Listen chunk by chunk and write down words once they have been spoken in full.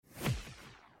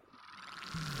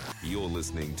You're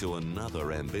listening to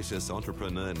another ambitious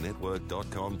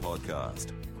entrepreneurnetwork.com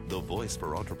podcast, the voice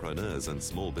for entrepreneurs and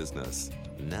small business.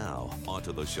 Now,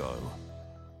 onto the show.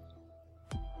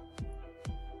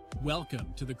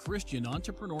 Welcome to the Christian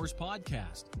Entrepreneurs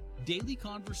Podcast, daily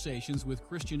conversations with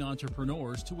Christian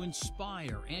entrepreneurs to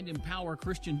inspire and empower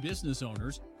Christian business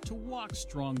owners to walk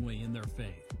strongly in their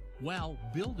faith, while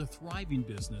build a thriving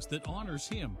business that honors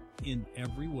Him in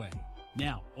every way.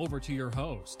 Now, over to your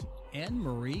host,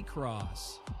 Anne-Marie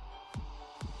Cross.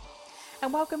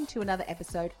 And welcome to another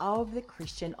episode of the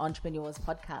Christian Entrepreneurs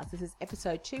Podcast. This is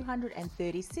episode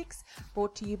 236,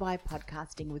 brought to you by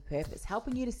Podcasting with Purpose,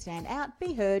 helping you to stand out,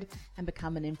 be heard, and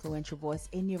become an influential voice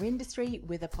in your industry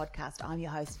with a podcast. I'm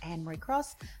your host, Anne-Marie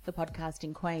Cross, the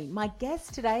podcasting queen. My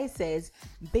guest today says,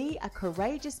 be a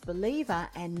courageous believer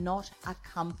and not a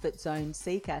comfort zone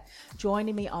seeker.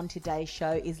 Joining me on today's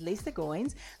show is Lisa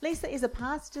Goins. Lisa is a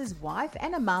pastor's wife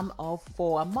and a mom of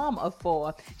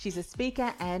four. She's a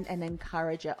speaker and an encourager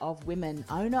of women,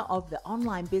 owner of the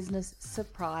online business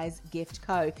Surprise Gift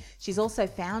Co. She's also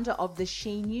founder of the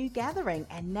She Knew Gathering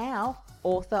and now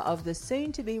author of the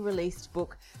soon-to-be-released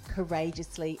book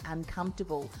Courageously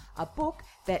Uncomfortable, a book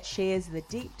that shares the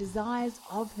deep desires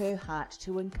of her heart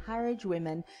to encourage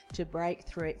women to break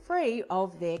free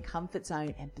of their comfort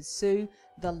zone and pursue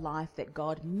the life that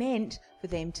God meant for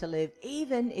them to live,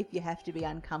 even if you have to be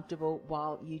uncomfortable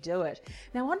while you do it.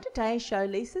 Now, on today's show,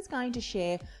 Lisa's going to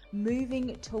share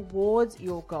moving towards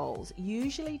your goals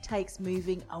usually takes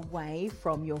moving away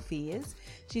from your fears.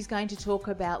 She's going to talk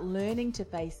about learning to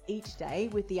face each day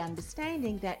with the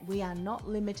understanding that we are not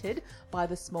limited by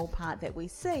the small part that we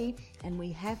see, and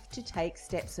we have to take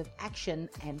steps of action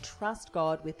and trust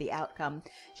God with the outcome.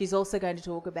 She's also going to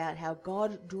talk about how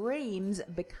God dreams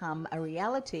become a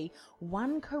reality,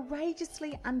 one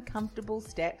courageously uncomfortable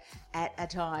step at a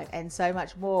time, and so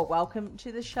much more. Welcome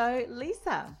to the show,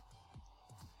 Lisa.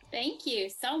 Thank you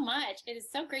so much. It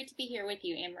is so great to be here with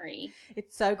you, Anne-Marie.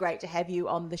 It's so great to have you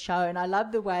on the show. And I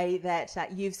love the way that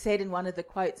you've said in one of the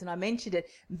quotes, and I mentioned it,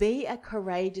 be a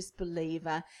courageous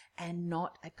believer and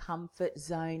not a comfort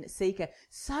zone seeker.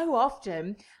 So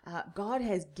often, God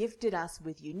has gifted us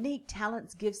with unique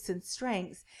talents, gifts, and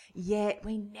strengths, yet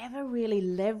we never really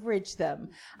leverage them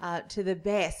to the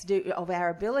best of our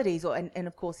abilities, and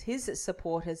of course His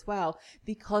support as well,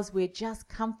 because we're just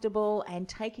comfortable, and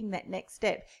taking that next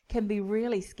step can be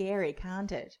really scary,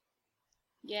 can't it?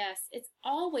 Yes, it's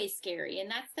always scary.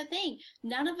 And that's the thing.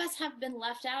 None of us have been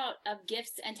left out of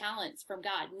gifts and talents from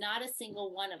God. Not a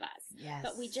single one of us. Yes.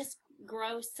 But we just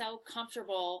grow so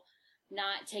comfortable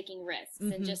not taking risks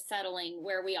and just settling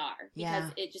where we are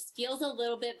because it just feels a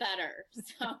little bit better.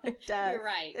 So It does. You're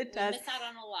right. It We does. miss out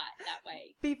on a lot that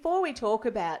way. Before we talk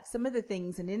about some of the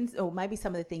things or maybe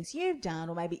some of the things you've done,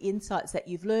 or maybe insights that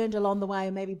you've learned along the way,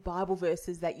 or maybe Bible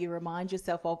verses that you remind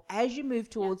yourself of as you move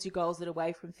towards your goals that are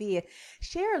away from fear,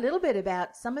 share a little bit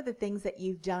about some of the things that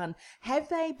you've done. Have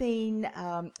they been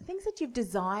things that you've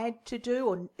desired to do,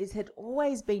 or has it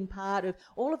always been part of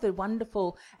all of the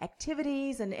wonderful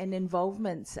activities and involvements?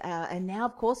 And now,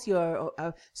 of course, you're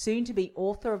a soon-to-be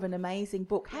author of an amazing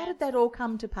book. How did that all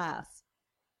come to pass?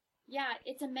 Yeah,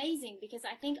 it's amazing because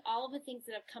I think all of the things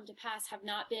that have come to pass have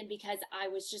not been because I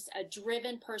was just a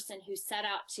driven person who set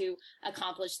out to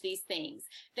accomplish these things.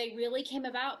 They really came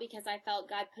about because I felt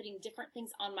God putting different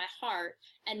things on my heart,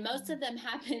 and most of them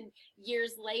happened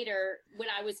years later when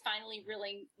I was finally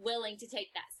really willing to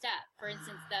take that step. For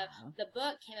instance, the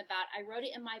book came about. I wrote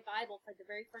it in my Bible for the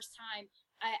very first time.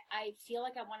 I feel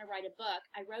like I want to write a book.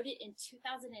 I wrote it in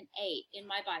 2008 in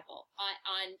my Bible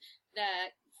on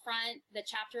the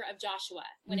chapter of Joshua,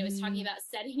 when it was talking about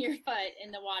setting your foot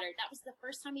in the water. That was the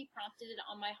first time He prompted it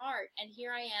on my heart. And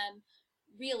here I am,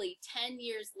 really 10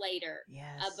 years later,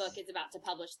 a book is about to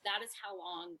publish. That is how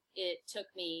long it took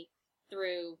me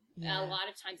through a lot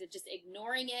of times of just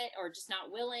ignoring it, or just not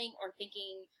willing, or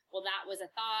thinking, well, that was a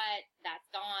thought, that's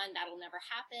gone, that'll never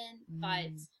happen.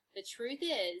 But the truth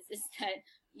is that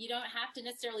you don't have to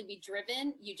necessarily be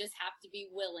driven. You just have to be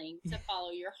willing to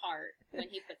follow your heart when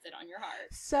He puts it on your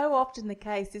heart. So often the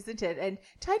case, isn't it? And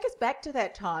take us back to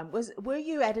that time. Were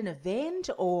you at an event,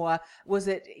 or was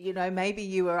it, maybe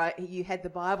you had the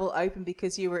Bible open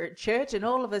because you were at church, and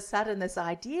all of a sudden this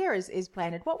idea is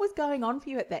planted? What was going on for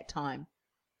you at that time?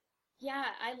 Yeah,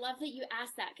 I love that you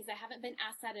asked that because I haven't been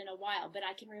asked that in a while, but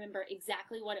I can remember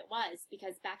exactly what it was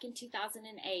because back in 2008,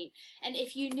 and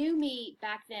if you knew me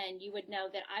back then, you would know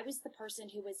that I was the person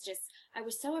who was I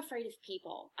was so afraid of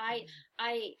people. I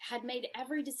had made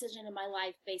every decision in my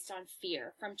life based on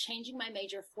fear, from changing my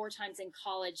major 4 times in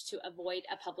college to avoid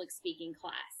a public speaking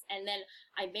class. And then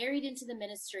I married into the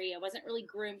ministry. I wasn't really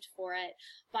groomed for it.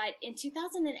 But in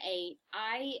 2008,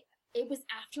 it was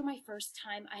after my first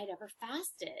time I had ever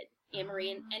fasted,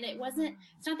 Anne-Marie, and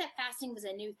it's not that fasting was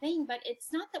a new thing, but it's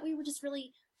not that we were just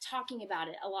really talking about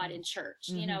it a lot in church.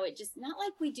 You know, it just not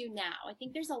like we do now. I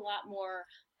think there's a lot more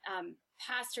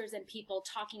pastors and people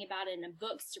talking about it and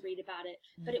books to read about it,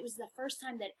 but it was the first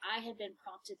time that I had been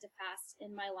prompted to fast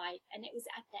in my life. And it was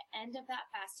at the end of that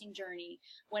fasting journey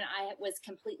when I was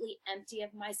completely empty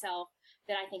of myself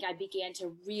that I think I began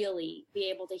to really be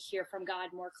able to hear from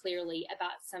God more clearly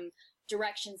about some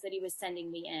directions that he was sending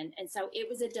me in. And so it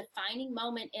was a defining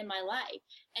moment in my life.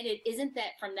 And it isn't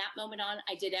that from that moment on,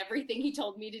 I did everything he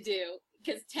told me to do,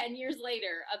 because 10 years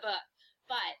later, but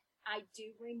I do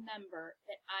remember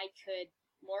that I could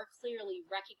more clearly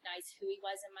recognize who he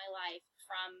was in my life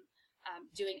from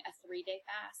doing a 3-day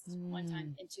fast one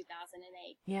time in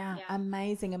 2008. Yeah,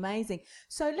 amazing.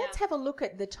 So let's have a look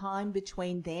at the time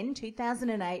between then,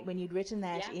 2008, when you'd written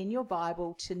that in your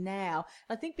Bible, to now.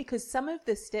 I think because some of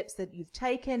the steps that you've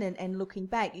taken and looking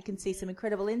back, you can see some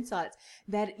incredible insights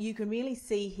that you can really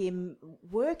see him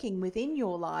working within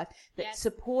your life, that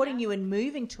supporting you and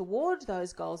moving toward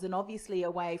those goals and obviously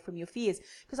away from your fears.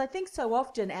 Because I think so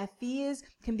often our fears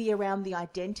can be around the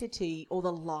identity or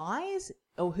the lies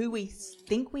or who we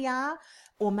think we are,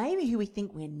 or maybe who we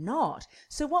think we're not.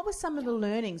 So what were some of the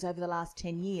learnings over the last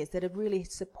 10 years that have really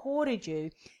supported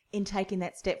you in taking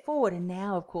that step forward? And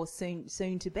now, of course,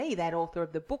 soon to be that author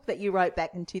of the book that you wrote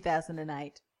back in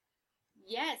 2008.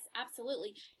 Yes,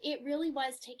 absolutely. It really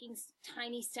was taking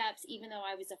tiny steps, even though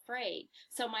I was afraid.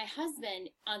 So my husband,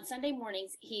 on Sunday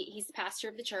mornings, he's the pastor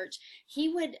of the church.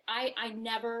 I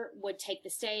never would take the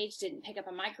stage, didn't pick up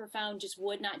a microphone, just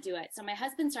would not do it. So my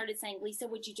husband started saying, Lisa,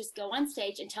 would you just go on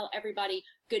stage and tell everybody,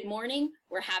 good morning,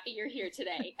 we're happy you're here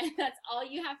today. And that's all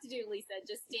you have to do, Lisa,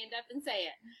 just stand up and say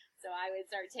it. So I would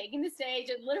start taking the stage,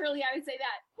 and literally I would say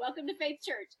that, welcome to Faith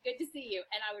Church, good to see you.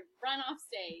 And I would run off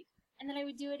stage. And then I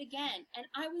would do it again. And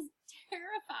I was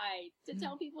terrified to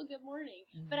tell people good morning.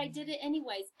 But I did it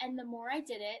anyways. And the more I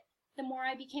did it, the more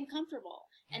I became comfortable.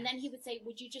 And then he would say,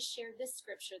 would you just share this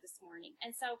scripture this morning?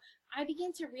 And so I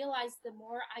began to realize the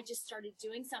more I just started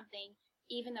doing something,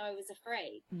 even though I was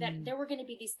afraid, that there were going to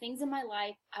be these things in my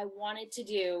life I wanted to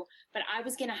do, but I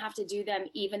was going to have to do them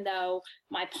even though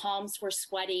my palms were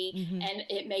sweaty and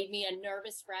it made me a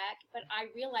nervous wreck. But I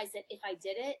realized that if I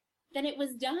did it, then it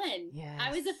was done. Yes.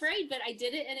 I was afraid, but I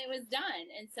did it and it was done.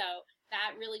 And so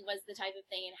that really was the type of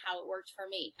thing and how it worked for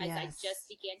me as I just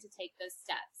began to take those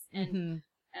steps. And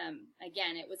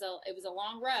again, it was a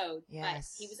long road, but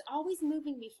he was always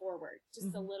moving me forward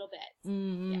just a little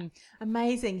bit.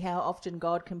 Amazing how often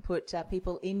God can put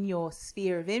people in your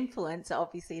sphere of influence.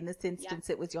 Obviously, in this instance,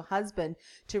 it was your husband,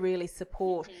 to really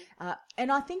support.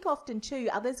 And I think often too,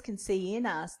 others can see in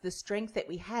us the strength that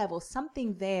we have, or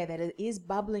something there that is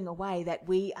bubbling away that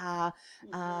we are,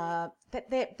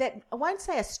 that I won't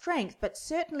say a strength, but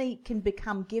certainly can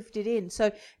become gifted in.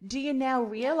 So do you now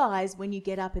realize when you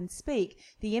get up and speak,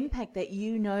 the impact that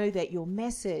you know that your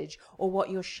message or what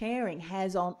you're sharing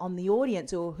has on the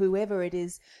audience or whoever it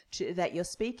is that you're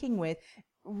speaking with,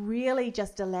 really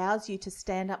just allows you to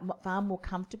stand up far more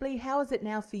comfortably? How is it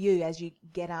now for you as you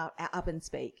get up and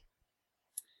speak?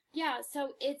 Yeah,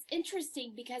 so it's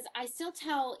interesting because I still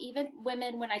tell even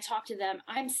women when I talk to them,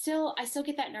 I still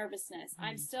get that nervousness. My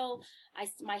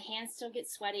hands still get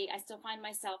sweaty. I still find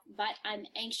myself, but I'm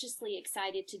anxiously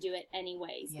excited to do it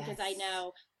anyways because I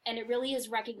know. And it really is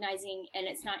recognizing, and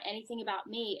it's not anything about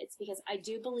me. It's because I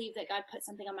do believe that God put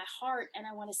something on my heart and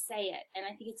I want to say it. And I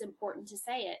think it's important to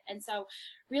say it. And so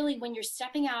really when you're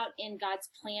stepping out in God's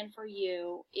plan for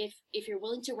you, if you're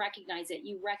willing to recognize it,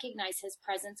 you recognize his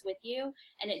presence with you,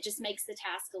 and it just makes the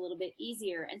task a little bit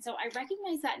easier. And so I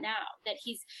recognize that now, that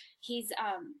he's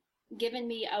given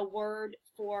me a word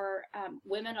for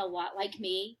women a lot like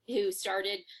me who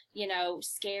started,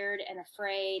 scared and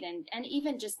afraid and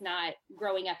even just not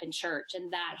growing up in church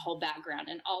and that whole background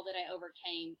and all that I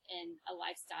overcame in a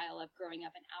lifestyle of growing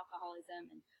up in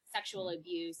alcoholism and sexual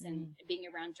abuse and being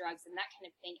around drugs and that kind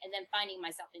of thing. And then finding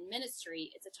myself in ministry,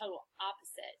 it's a total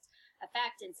opposite.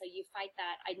 effect. And so you fight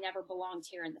that I never belonged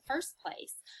here in the first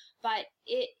place. But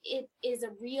it is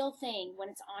a real thing when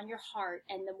it's on your heart.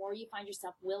 And the more you find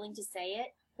yourself willing to say it,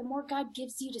 the more God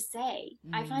gives you to say.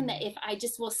 I find that if I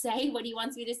just will say what he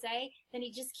wants me to say, then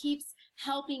he just keeps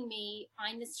helping me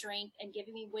find the strength and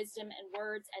giving me wisdom and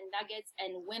words and nuggets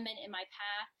and women in my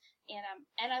path.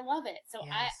 And I love it. So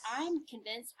Yes. I'm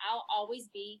convinced I'll always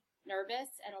be nervous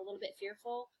and a little bit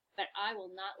fearful, but I will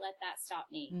not let that stop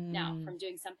me now from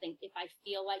doing something if I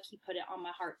feel like he put it on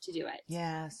my heart to do it.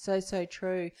 Yeah, so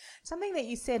true. Something that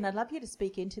you said, and I'd love you to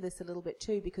speak into this a little bit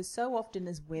too, because so often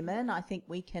as women, I think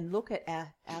we can look at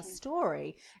our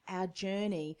story, our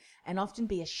journey, and often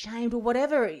be ashamed or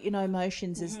whatever,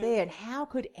 emotions is there. And how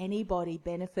could anybody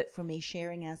benefit from me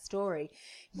sharing our story?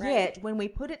 Right. Yet, when we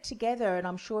put it together, and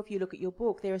I'm sure if you look at your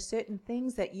book, there are certain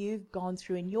things that you've gone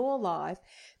through in your life,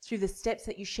 through the steps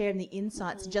that you share and the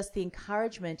insights, just the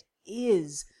encouragement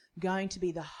is going to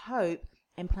be the hope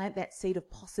and plant that seed of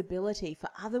possibility for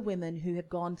other women who have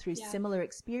gone through similar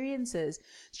experiences.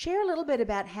 Share a little bit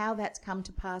about how that's come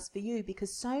to pass for you,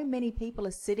 because so many people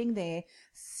are sitting there,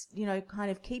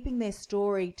 kind of keeping their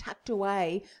story tucked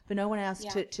away for no one else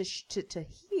to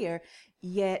hear.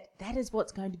 Yet that is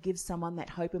what's going to give someone that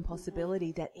hope and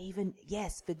possibility that even,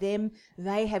 yes, for them,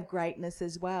 they have greatness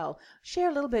as well. Share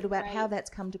a little bit about how that's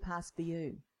come to pass for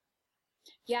you.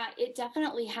 Yeah, it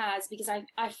definitely has, because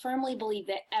I firmly believe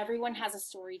that everyone has a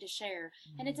story to share.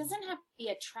 And it doesn't have to be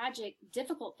a tragic,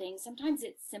 difficult thing. Sometimes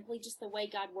it's simply just the way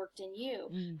God worked in you.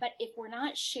 But if we're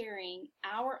not sharing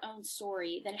our own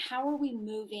story, then how are we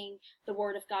moving the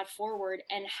word of God forward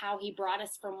and how he brought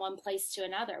us from one place to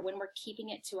another when we're keeping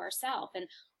it to ourselves?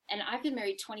 And I've been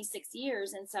married 26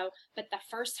 years. And so, but the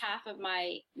first half of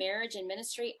my marriage and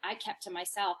ministry, I kept to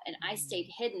myself and I stayed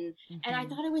hidden. And I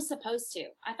thought I was supposed to.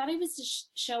 I thought I was to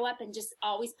show up and just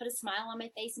always put a smile on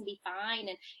my face and be fine.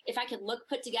 And if I could look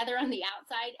put together on the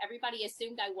outside, everybody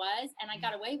assumed I was. And I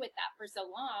got away with that for so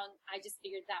long. I just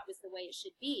figured that was the way it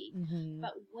should be.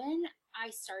 But when I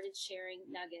started sharing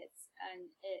nuggets, and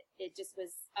it just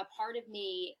was a part of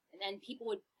me, and people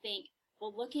would think,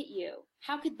 well, look at you.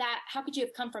 How could you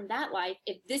have come from that life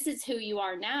if this is who you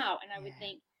are now? And I would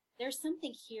think there's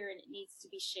something here and it needs to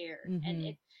be shared.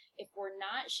 And if we're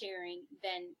not sharing,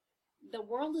 then the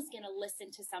world is going to listen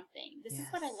to something. This is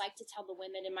what I like to tell the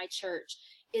women in my church,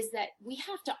 is that we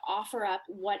have to offer up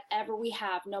whatever we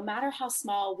have, no matter how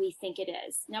small we think it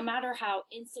is, no matter how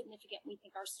insignificant we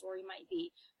think our story might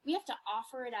be. We have to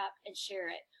offer it up and share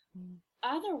it.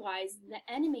 Otherwise,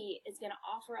 the enemy is going to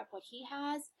offer up what he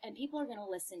has, and people are going to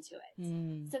listen to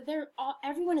it. So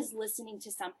everyone is listening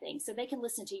to something. So they can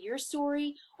listen to your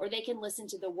story, or they can listen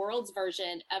to the world's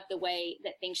version of the way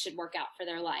that things should work out for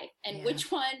their life. And which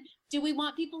one do we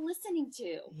want people listening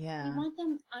to? We want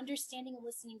them understanding and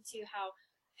listening to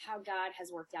how God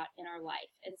has worked out in our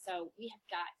life. And so we have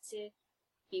got to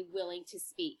be willing to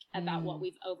speak about what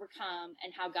we've overcome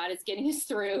and how God is getting us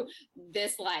through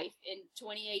this life in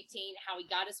 2018, how he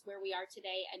got us where we are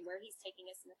today and where he's taking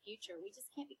us in the future. We just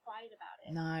can't be quiet about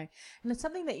it. No. And it's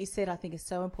something that you said I think is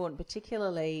so important,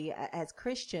 particularly as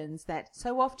Christians, that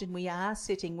so often we are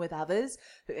sitting with others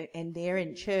and they're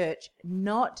in church,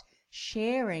 not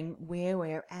sharing where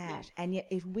we're at. And yet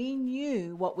if we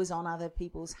knew what was on other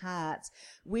people's hearts,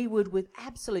 we would, with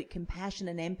absolute compassion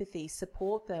and empathy,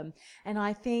 support them. And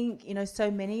I think,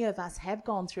 so many of us have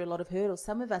gone through a lot of hurdles.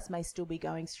 Some of us may still be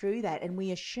going through that, and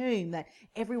we assume that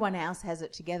everyone else has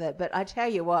it together. But I tell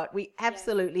you what, we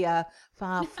absolutely are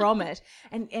far from it.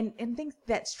 And think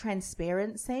that's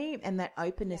transparency and that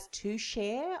openness to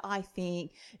share. I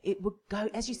think it would go,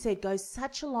 as you said, goes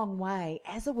such a long way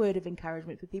as a word of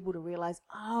encouragement for people to realize,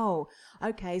 oh,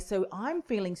 okay, so I'm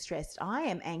feeling stressed. I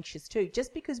am anxious too.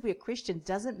 Just because we're Christians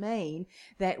doesn't mean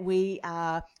that we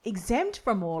are exempt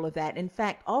from all of that. In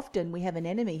fact, often we have an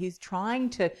enemy who's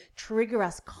trying to trigger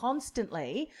us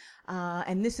constantly.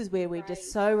 And this is where we're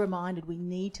just so reminded we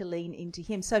need to lean into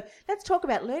him. So let's talk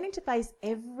about learning to face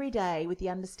every day with the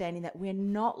understanding that we're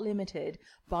not limited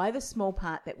by the small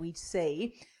part that we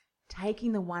see.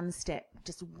 Taking the one step,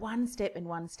 just one step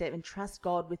and trust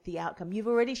God with the outcome. You've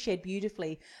already shared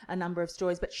beautifully a number of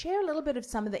stories, but share a little bit of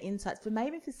some of the insights for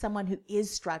someone who is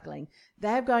struggling.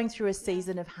 They're going through a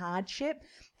season of hardship,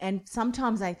 and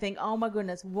sometimes they think, oh my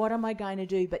goodness, what am I going to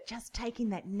do? But just taking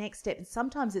that next step, and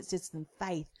sometimes it's just in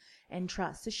faith and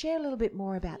trust. So share a little bit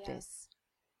more about this.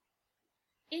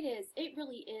 It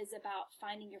really is about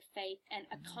finding your faith and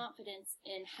a confidence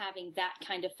in having that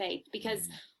kind of faith, because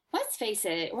let's face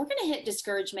it, we're going to hit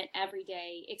discouragement every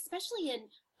day, especially in,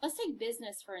 let's take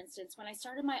business, for instance. When I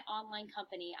started my online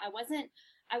company,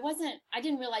 I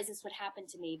didn't realize this would happen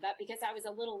to me, but because I was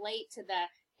a little late to the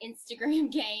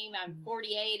Instagram game. I'm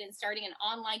 48 and starting an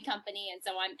online company. And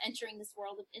so I'm entering this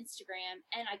world of Instagram.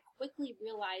 And I quickly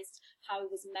realized how I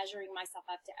was measuring myself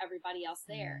up to everybody else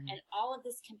there. And all of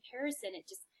this comparison,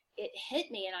 it hit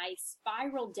me, and I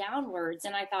spiraled downwards,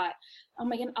 and I thought, oh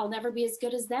my God, I'll never be as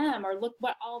good as them, or look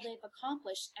what all they've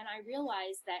accomplished. And I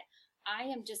realized that I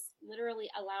am just literally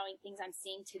allowing things I'm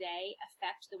seeing today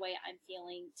affect the way I'm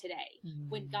feeling today.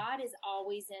 When God is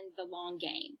always in the long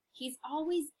game, he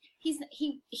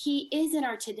is in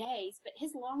our todays, but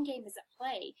his long game is at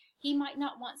play. He might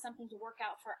not want something to work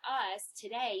out for us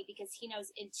today because he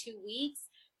knows in 2 weeks,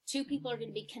 2 people are going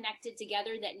to be connected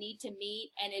together that need to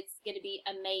meet, and it's going to be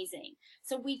amazing.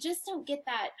 So we just don't get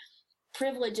that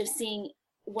privilege of seeing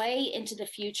way into the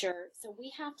future. So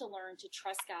we have to learn to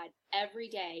trust God every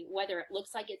day, whether it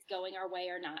looks like it's going our way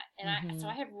or not. And so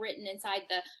I have written inside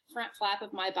the front flap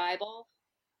of my Bible,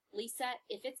 Lisa,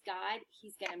 if it's God,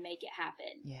 he's going to make it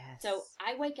happen. Yes. So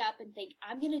I wake up and think,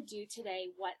 I'm going to do today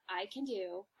what I can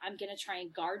do. I'm going to try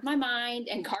and guard my mind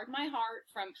and guard my heart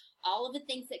from all of the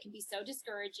things that can be so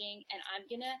discouraging. And I'm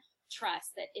going to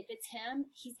trust that if it's him,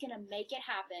 he's going to make it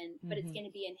happen, but it's going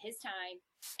to be in his time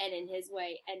and in his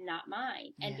way and not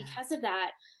mine. And because of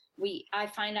that, I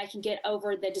find I can get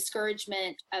over the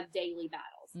discouragement of daily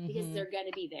battles because they're going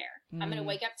to be there. I'm going to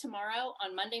wake up tomorrow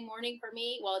on Monday morning for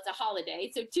me. Well, it's a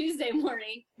holiday, so Tuesday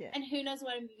morning, and who knows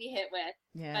what I'm going to be hit with.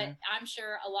 But I'm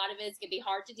sure a lot of it's going to be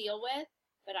hard to deal with,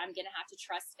 but I'm going to have to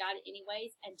trust God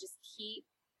anyways and just keep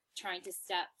trying to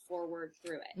step forward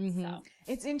through it. So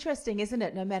it's interesting, isn't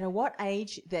it? No matter what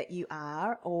age that you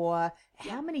are or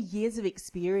how many years of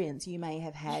experience you may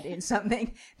have had in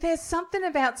something, there's something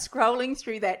about scrolling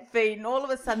through that feed and all of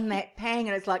a sudden that pang,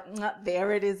 and it's like,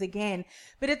 there it is again.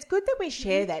 But it's good that we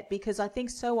share that, because I think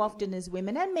so often as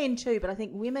women, and men too, but I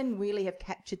think women really have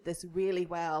captured this really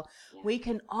well. We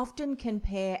can often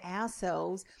compare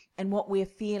ourselves and what we're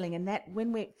feeling, and that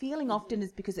when we're feeling often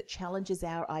is because it challenges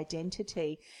our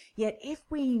identity. Yet if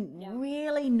we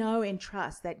really know and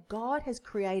trust that God has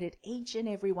created each and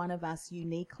every one of us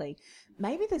uniquely,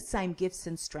 maybe the same gifts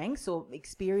and strengths or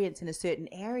experience in a certain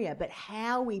area, but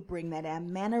how we bring that, our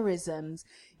mannerisms,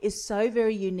 is so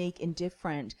very unique and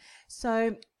different.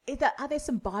 So are there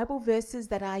some Bible verses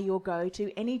that are your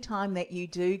go-to anytime that you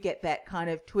do get that kind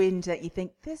of twinge that you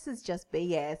think, this is just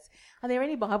BS? Are there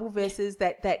any Bible verses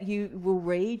that you will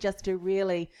read just to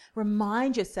really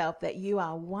remind yourself that you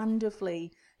are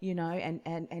wonderfully,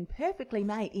 and perfectly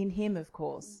made in him, of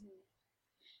course?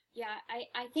 Yeah,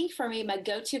 I think for me, my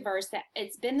go-to verse, that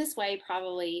it's been this way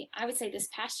probably, I would say this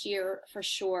past year for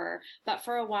sure, but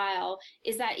for a while,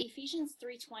 is that Ephesians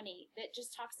 3:20 that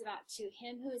just talks about, to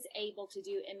him who is able to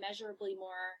do immeasurably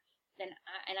more than,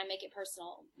 and I make it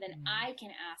personal, than I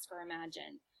can ask or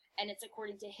imagine. And it's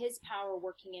according to his power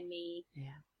working in me.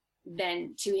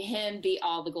 Then to him be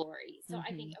all the glory. So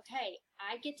I think, okay,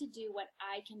 I get to do what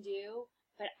I can do,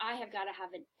 but I have got to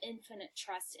have an infinite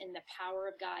trust in the power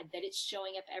of God, that it's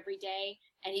showing up every day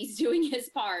and he's doing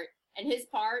his part, and his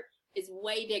part is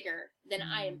way bigger than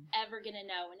I am ever going to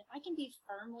know. And if I can be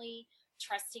firmly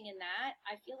trusting in that,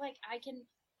 I feel like I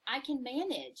can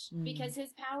manage because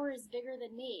his power is bigger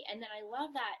than me. And then I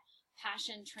love that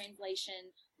Passion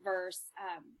Translation verse.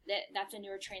 That's a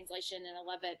newer translation, and I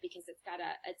love it because it's got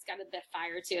a bit of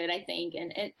fire to it, I think.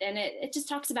 And it just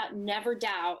talks about never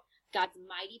doubt God's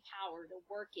mighty power to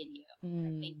work in you.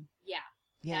 I think,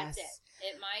 that's it.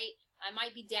 I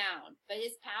might be down, but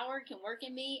his power can work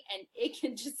in me, and it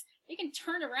can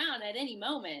turn around at any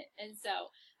moment. And so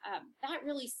that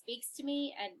really speaks to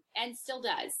me and still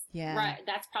does. Yeah. Right.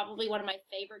 That's probably one of my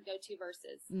favorite go-to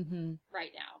verses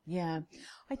right now. Yeah.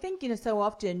 I think, so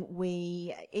often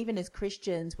we, even as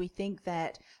Christians, we think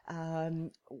that,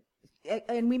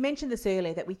 and we mentioned this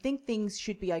earlier, that we think things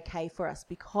should be okay for us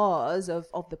because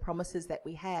of the promises that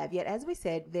we have. Yet, as we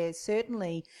said, there's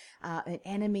certainly an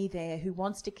enemy there who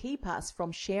wants to keep us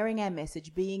from sharing our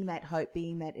message, being that hope,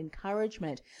 being that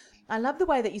encouragement. I love the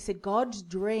way that you said God's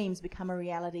dreams become a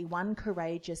reality, one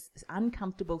courageous,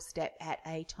 uncomfortable step at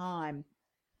a time.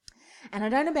 And I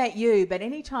don't know about you, but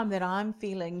any time that I'm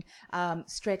feeling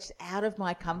stretched out of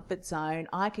my comfort zone,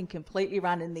 I can completely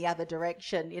run in the other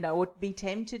direction, or be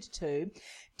tempted to.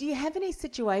 Do you have any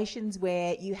situations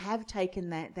where you have taken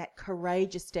that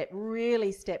courageous step,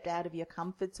 really stepped out of your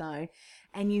comfort zone,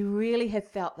 and you really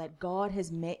have felt that God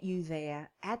has met you there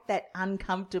at that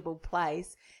uncomfortable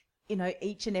place,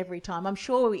 each and every time? I'm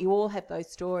sure we all have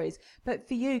those stories, but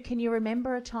for you, can you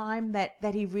remember a time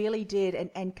that he really did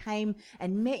and came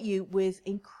and met you with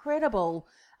incredible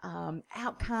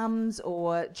outcomes,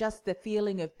 or just the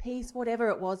feeling of peace, whatever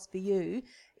it was for you?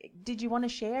 Did you want to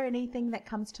share anything that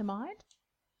comes to mind?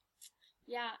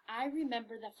 Yeah, I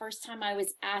remember the first time I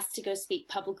was asked to go speak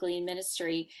publicly in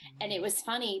ministry. And it was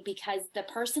funny because the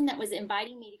person that was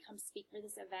inviting me to come speak for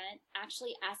this event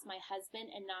actually asked my husband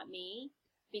and not me,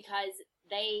 because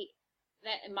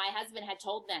my husband had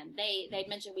told them, they'd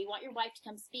mentioned, we want your wife to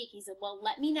come speak. He said, well,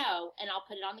 let me know and I'll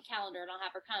put it on the calendar and I'll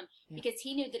have her come. Because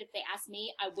he knew that if they asked me,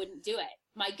 I wouldn't do it.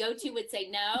 My go-to would say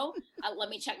no.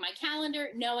 Let me check my calendar,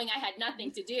 knowing I had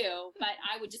nothing to do, but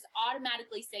I would just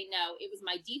automatically say no. It was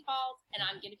my default, and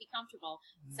I'm going to be comfortable.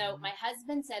 So my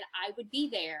husband said I would be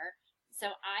there.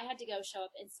 So I had to go show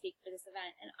up and speak for this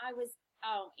event. And I was,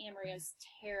 Anne-Marie, I was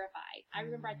terrified. I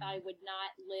remember I thought I would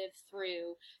not live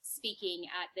through speaking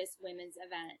at this women's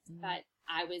event, but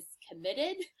I was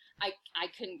committed. I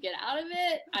couldn't get out of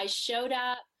it. I showed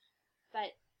up,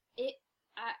 but it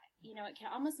can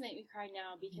almost make me cry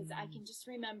now, because I can just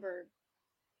remember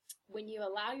when you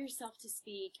allow yourself to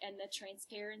speak, and the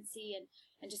transparency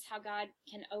and just how God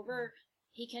can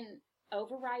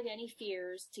override any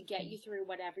fears to get you through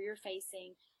whatever you're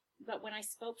facing. But when I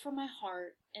spoke from my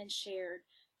heart and shared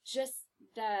just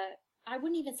I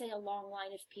wouldn't even say a long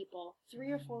line of people,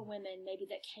 3 or 4 women maybe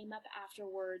that came up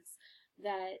afterwards,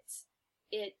 that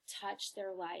it touched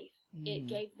their life. It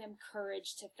gave them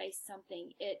courage to face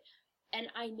something. And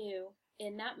I knew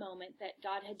in that moment that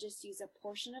God had just used a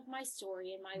portion of my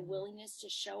story and my willingness to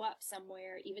show up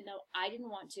somewhere, even though I didn't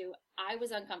want to. I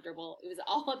was uncomfortable. It was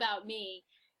all about me,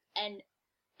 and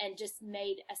just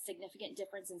made a significant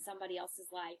difference in somebody else's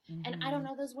life. And I don't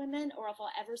know those women, or if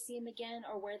I'll ever see them again,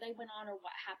 or where they went on, or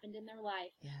what happened in their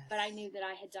life. But I knew that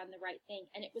I had done the right thing.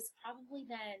 And it was probably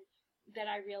then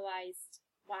that I realized,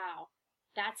 wow,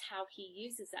 that's how he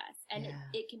uses us. And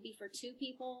it can be for 2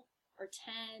 people, or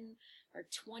 10, or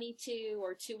 22,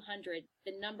 or 200.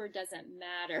 The number doesn't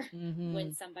matter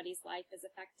when somebody's life is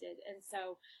affected. And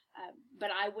so,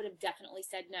 but I would have definitely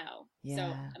said no.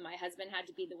 So my husband had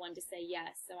to be the one to say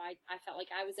yes. So I felt like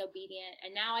I was obedient,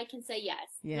 and now I can say yes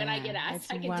when I get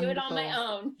asked. I can do it on my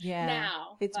own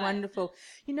now. It's wonderful.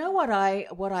 You know what I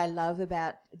love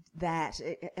about that?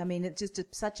 It's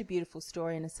just such a beautiful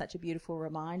story, and it's such a beautiful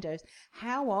reminder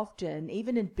how often,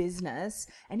 even in business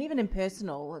and even in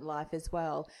personal life as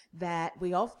well, that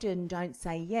we often don't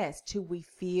say yes till we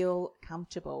feel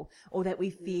comfortable, or that we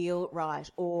feel right,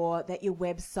 or that your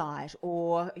website,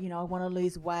 or, I want to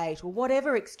lose weight, or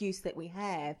whatever excuse that we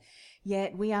have.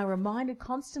 Yet we are reminded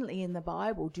constantly in the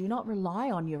Bible, do not rely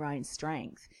on your own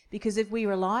strength. Because if we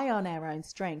rely on our own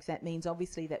strength, that means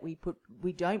obviously that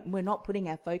we're not putting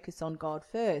our focus on God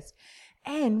first.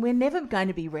 And we're never going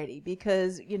to be ready,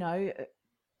 because,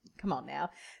 come on now.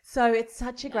 So it's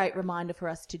such a great reminder for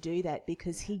us to do that,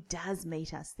 because he does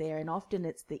meet us there. And often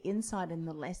it's the insight and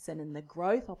the lesson and the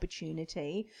growth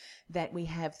opportunity that we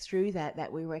have through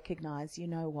that we recognize, you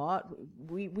know what,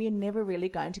 we're never really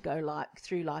going to go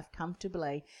through life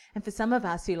comfortably. And for some of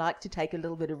us who like to take a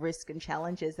little bit of risk and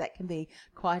challenges, that can be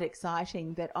quite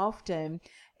exciting. But often,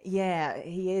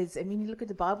 he is. I mean, you look at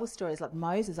the Bible stories like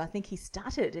Moses. I think he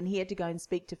stuttered and he had to go and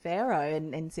speak to Pharaoh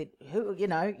and said,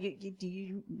 do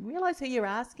you realize who you're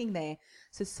asking there?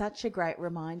 So such a great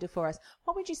reminder for us.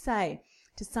 What would you say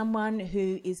to someone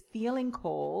who is feeling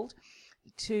called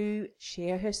to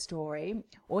share her story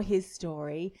or his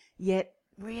story, yet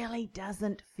really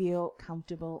doesn't feel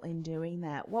comfortable in doing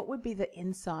that? What would be the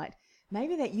insight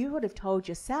maybe that you would have told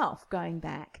yourself going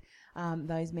back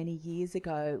those many years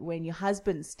ago when your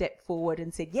husband stepped forward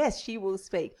and said, yes, she will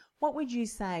speak? What would you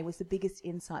say was the biggest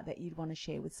insight that you'd want to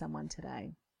share with someone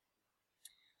today?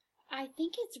 I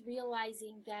think it's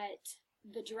realizing that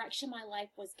the direction my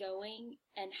life was going,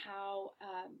 and how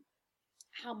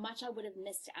much I would have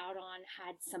missed out on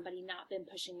had somebody not been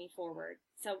pushing me forward.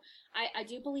 So I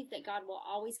do believe that God will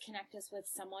always connect us with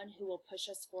someone who will push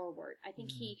us forward. I think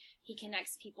he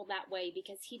connects people that way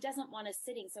because he doesn't want us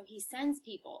sitting. So he sends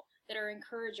people that are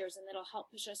encouragers and that'll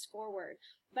help push us forward.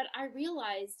 But I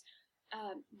realized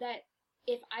that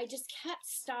if I just kept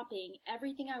stopping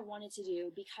everything I wanted to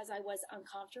do because I was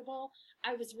uncomfortable,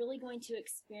 I was really going to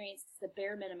experience the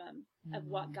bare minimum of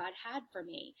what God had for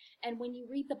me. And when you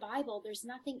read the Bible, there's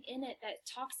nothing in it that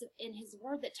talks in his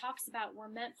word that talks about we're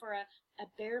meant for a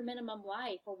bare minimum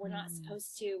life, or we're not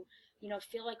supposed to,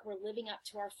 feel like we're living up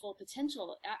to our full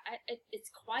potential.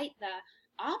 It's quite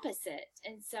the opposite.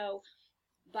 And so,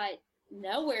 but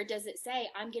nowhere does it say,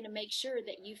 I'm going to make sure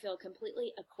that you feel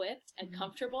completely equipped and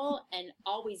comfortable and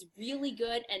always really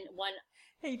good and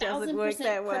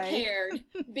 1,000% prepared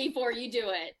before you do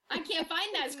it. I can't find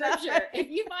that scripture. If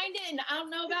you find it and I don't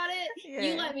know about it,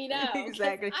 you let me know.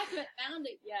 Exactly. I haven't found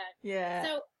it yet. Yeah.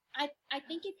 So I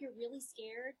think if you're really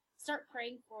scared, start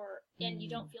praying and you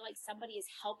don't feel like somebody is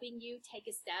helping you take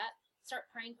a step, start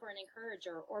praying for an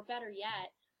encourager, or better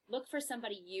yet, look for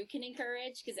somebody you can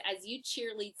encourage, because as you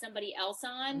cheerlead somebody else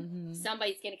on,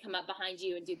 somebody's going to come up behind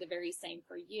you and do the very same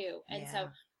for you. And so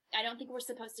I don't think we're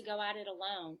supposed to go at it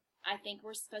alone. I think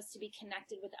we're supposed to be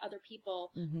connected with other people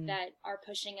that are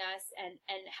pushing us and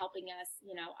helping us.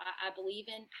 You know, I believe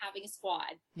in having a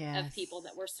squad of people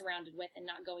that we're surrounded with and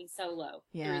not going solo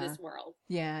through this world.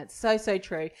 Yeah, it's so, so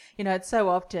true. You know, it's so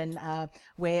often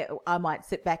where I might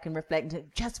sit back and reflect,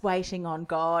 just waiting on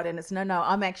God. And it's, no,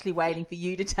 I'm actually waiting for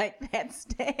you to take that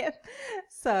step.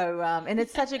 So, and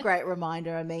it's such a great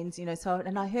reminder. I mean, you know, so,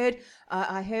 and I heard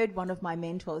one of my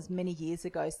mentors many years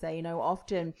ago say, you know,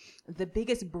 often the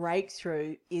biggest breakthrough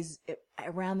is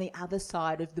around the other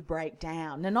side of the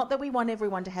breakdown. Now, not that we want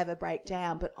everyone to have a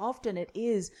breakdown, but often it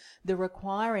is the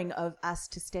requiring of us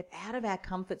to step out of our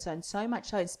comfort zone, so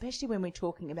much so, especially when we're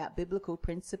talking about biblical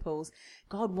principles.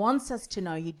 God wants us to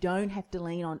know you don't have to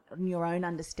lean on your own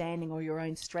understanding or your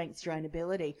own strength, your own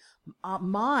ability.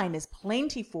 Mine is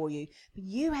plenty for you, but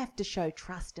you have to show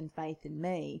trust and faith in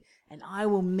me, and I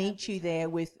will meet you there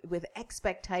with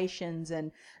expectations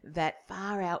and that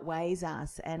far outweighs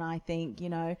us. And I think, you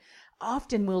know,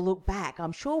 often we'll look back.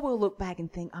 I'm sure we'll look back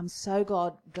and think, I'm so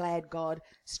glad God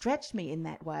stretched me in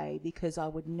that way, because I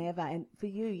would never. And for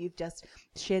you, you've just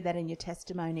shared that in your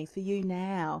testimony. For you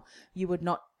now, you would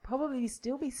not probably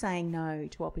still be saying no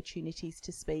to opportunities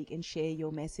to speak and share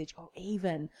your message, or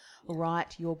even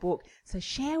write your book. So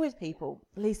share with people,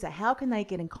 Lisa, how can they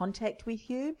get in contact with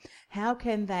you? How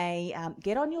can they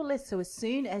get on your list, so as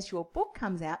soon as your book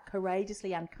comes out,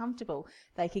 Courageously Uncomfortable,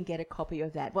 they can get a copy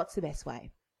of that? What's the best way?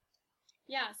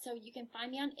 Yeah, so you can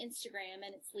find me on Instagram,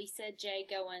 and it's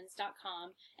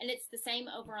lisajgoins.com, and it's the same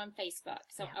over on Facebook,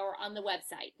 or on the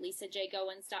website,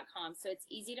 lisajgoins.com. So it's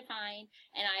easy to find,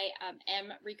 and I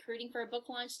am recruiting for a book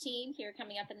launch team here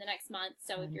coming up in the next month.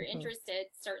 So if you're interested,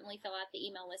 certainly fill out the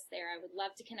email list there. I would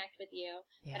love to connect with you.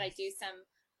 Yes. But I do some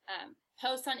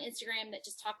posts on Instagram that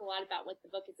just talk a lot about what the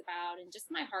book is about and just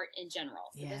my heart in general.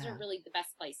 So those are really the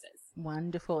best places.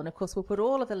 Wonderful. And of course, we'll put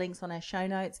all of the links on our show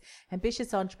notes,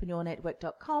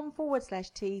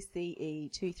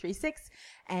 ambitiousentrepreneurnetwork.com/TCE236,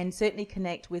 and certainly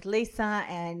connect with Lisa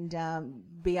and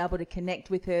be able to connect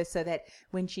with her so that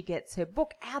when she gets her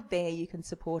book out there, you can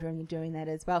support her in doing that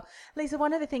as well. Lisa,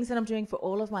 one of the things that I'm doing for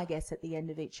all of my guests at the end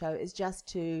of each show is just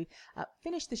to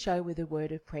finish the show with a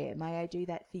word of prayer. May I do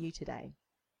that for you today?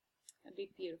 That'd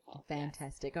be beautiful.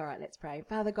 Fantastic. Yes. All right, let's pray.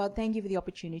 Father God, thank you for the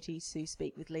opportunity to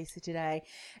speak with Lisa today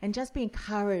and just be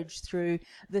encouraged through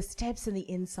the steps and the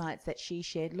insights that she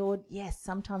shared. Lord, yes,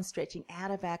 sometimes stretching out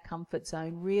of our comfort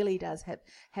zone really does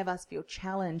have us feel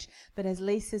challenged. But as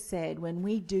Lisa said, when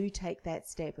we do take that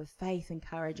step of faith and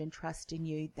courage and trust in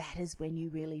you, that is when you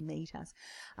really meet us.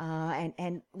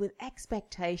 And with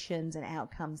expectations and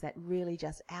outcomes that really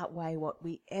just outweigh what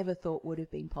we ever thought would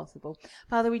have been possible.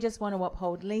 Father, we just want to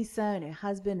uphold Lisa and her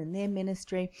husband and their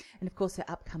ministry, and of course her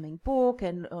upcoming book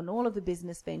and on all of the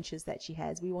business ventures that she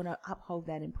has. We want to uphold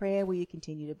that in prayer. Will you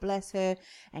continue to bless her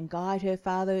and guide her,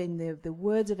 Father, in the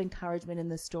words of encouragement in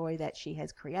the story that she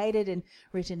has created and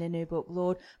written in her book.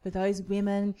 Lord, for those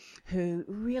women who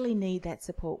really need that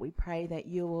support, we pray that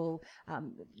you will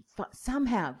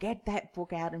somehow get that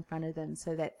book out in front of them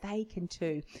so that they can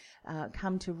too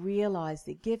come to realize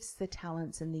the gifts, the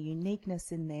talents and the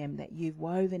uniqueness in them that you've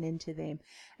woven into them,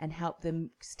 and help them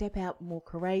step out more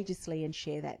courageously and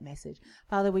share that message.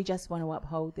 Father, we just want to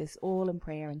uphold this all in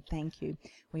prayer and thank you.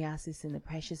 We ask this in the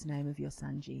precious name of your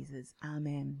Son, Jesus.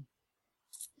 Amen.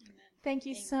 Thank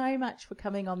you so much for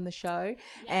coming on the show.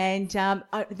 Yes. And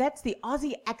that's the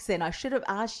Aussie accent. I should have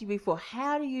asked you before,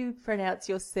 how do you pronounce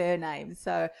your surname?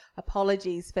 So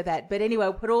apologies for that. But anyway,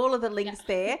 we'll put all of the links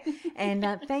there. And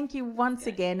thank you once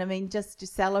again. I mean, just to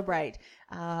celebrate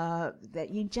that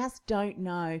you just don't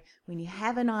know when you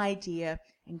have an idea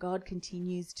and God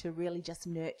continues to really just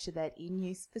nurture that in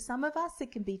you. For some of us,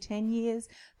 it can be 10 years.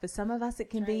 For some of us,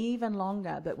 it can be even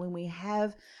longer. But when we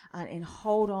have and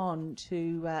hold on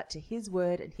to his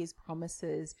word and his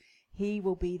promises, he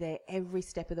will be there every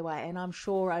step of the way. And I'm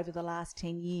sure over the last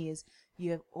 10 years, you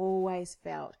have always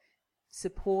felt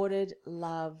supported,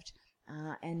 loved,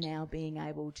 and now being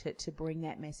able to bring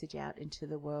that message out into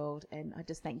the world. And I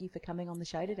just thank you for coming on the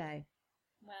show today.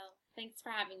 Well, thanks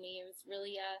for having me. It was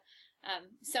really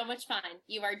so much fun.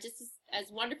 You are just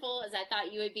as wonderful as I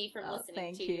thought you would be from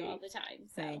listening to you all the time.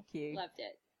 So thank you. Loved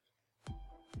it.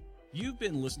 You've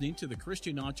been listening to the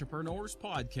Christian Entrepreneurs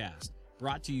Podcast,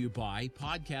 brought to you by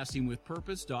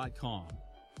podcastingwithpurpose.com.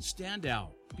 Stand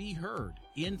out, be heard,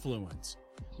 influence.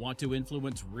 Want to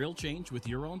influence real change with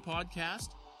your own podcast?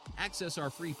 Access our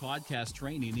free podcast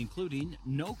training, including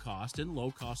no-cost and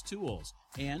low-cost tools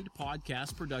and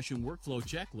podcast production workflow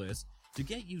checklists to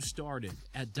get you started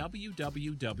at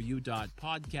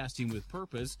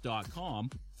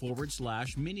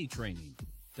www.podcastingwithpurpose.com/mini training.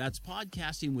 That's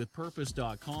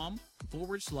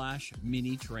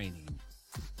podcastingwithpurpose.com/mini training.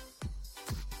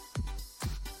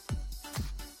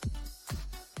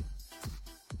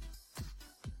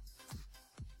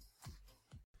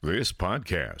 This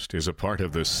podcast is a part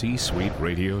of the C-Suite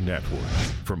Radio Network.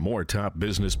 For more top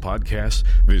business podcasts,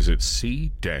 visit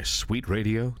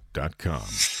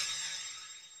c-suiteradio.com.